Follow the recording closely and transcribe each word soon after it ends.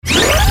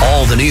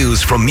the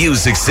news from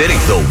Music City.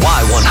 The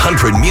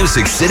Y100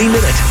 Music City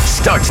Minute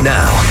starts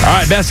now. All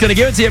right, Beth's going to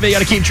give it to you, but you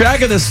got to keep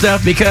track of this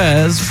stuff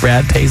because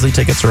Brad Paisley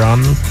tickets are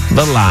on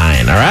the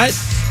line. All right?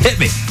 Hit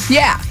me.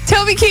 Yeah,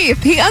 Toby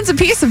Keith. He owns a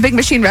piece of Big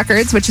Machine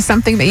Records, which is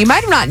something that you might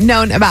have not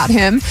known about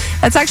him.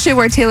 That's actually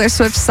where Taylor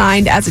Swift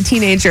signed as a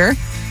teenager.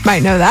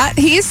 Might know that.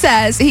 He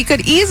says he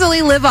could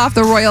easily live off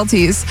the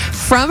royalties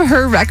from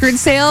her record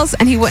sales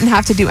and he wouldn't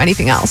have to do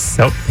anything else.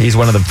 Nope. He's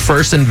one of the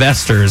first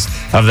investors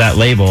of that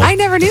label. I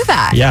never knew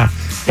that. Yeah.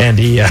 And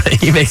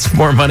he makes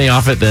more money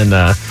off it than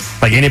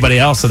like anybody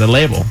else at the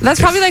label.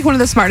 That's probably like one of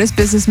the smartest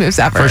business moves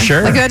ever. For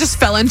sure. Like that just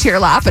fell into your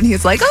lap and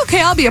he's like,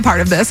 okay, I'll be a part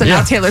of this. And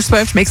now Taylor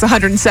Swift makes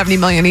 $170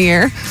 million a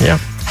year. Yeah.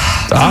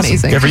 Awesome.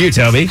 Amazing. Good for you,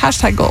 Toby.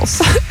 Hashtag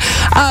goals.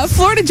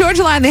 Florida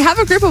Georgia Line, they have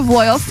a group of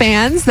loyal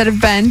fans that have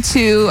been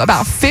to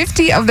about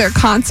 50 of their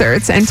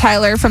concerts. And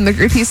Tyler from the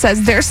group, he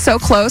says they're so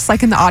close.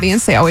 Like in the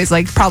audience, they always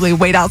like probably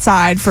wait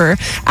outside for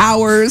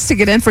hours to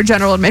get in for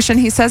general admission.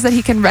 He says that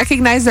he can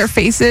recognize their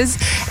faces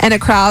in a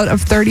crowd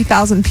of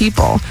 30,000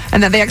 people.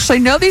 And that they actually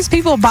know these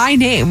people by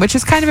name, which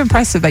is kind of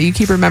impressive that you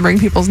keep remembering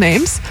people's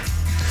names.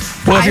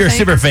 Well, if you're a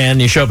super fan,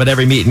 you show up at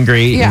every meet and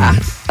greet. Yeah,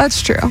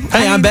 that's true.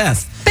 Hey, I'm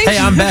Beth. Hey,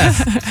 I'm Beth.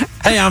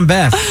 Hey, I'm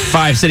Beth.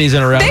 5 cities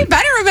in a row. They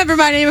better remember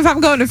my name if I'm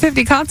going to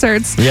 50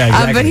 concerts. Yeah,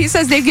 exactly. But he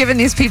says they've given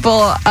these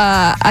people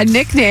a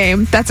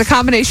nickname that's a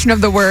combination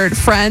of the word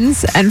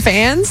friends and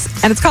fans,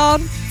 and it's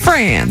called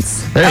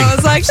Franz. I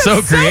was like, that's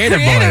so creative,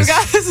 boys.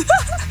 guys.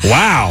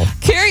 Wow.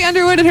 Carrie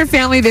Underwood and her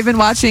family, they've been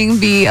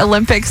watching the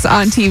Olympics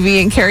on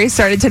TV, and Carrie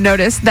started to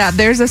notice that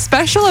there's a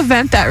special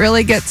event that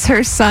really gets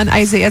her son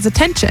Isaiah's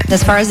attention.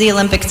 As far as the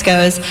Olympics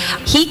goes,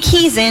 he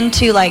keys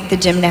into like the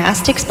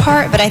gymnastics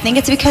part, but I think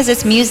it's because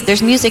it's music.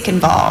 There's music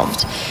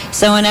involved.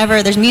 So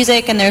whenever there's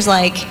music and there's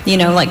like, you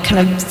know, like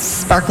kind of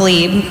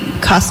sparkly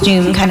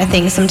costume kind of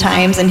thing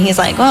sometimes, and he's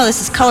like, oh,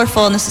 this is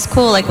colorful and this is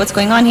cool. Like, what's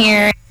going on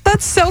here?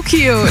 That's so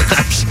cute.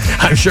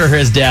 I'm sure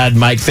his dad,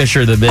 Mike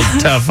Fisher, the big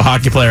tough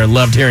hockey player,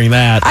 loved hearing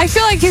that. I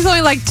feel like he's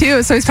only like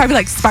 2, so he's probably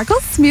like,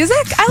 sparkles, music?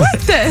 I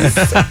like this.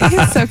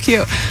 He's so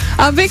cute.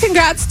 Big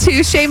congrats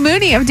to Shay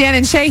Mooney of Dan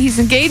and Shay. He's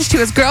engaged to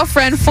his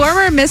girlfriend,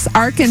 former Miss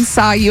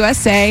Arkansas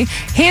USA,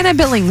 Hannah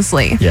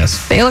Billingsley.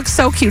 Yes. They look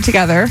so cute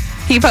together.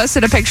 He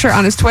posted a picture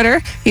on his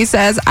Twitter. He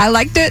says, I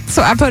liked it,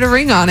 so I put a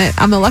ring on it.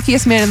 I'm the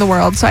luckiest man in the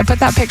world. So I put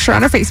that picture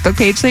on our Facebook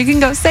page so you can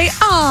go say,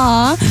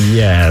 aw.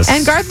 Yes.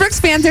 And Garth Brooks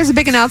fans, there's a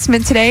big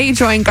announcement today.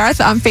 Join Garth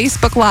on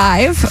Facebook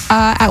Live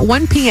at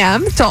 1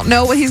 p.m. Don't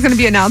know what he's going to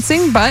be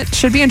announcing, but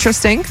should be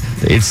interesting.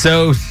 It's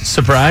so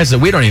surprised that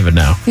we don't even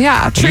know.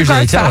 Yeah, They true usually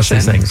Garth tell fashion.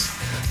 us these things.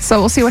 So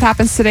we'll see what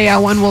happens today at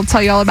 1. We'll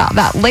tell you all about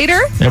that later.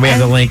 And we have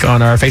the link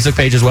on our Facebook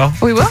page as well.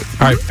 We will. All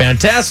right,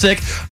 fantastic.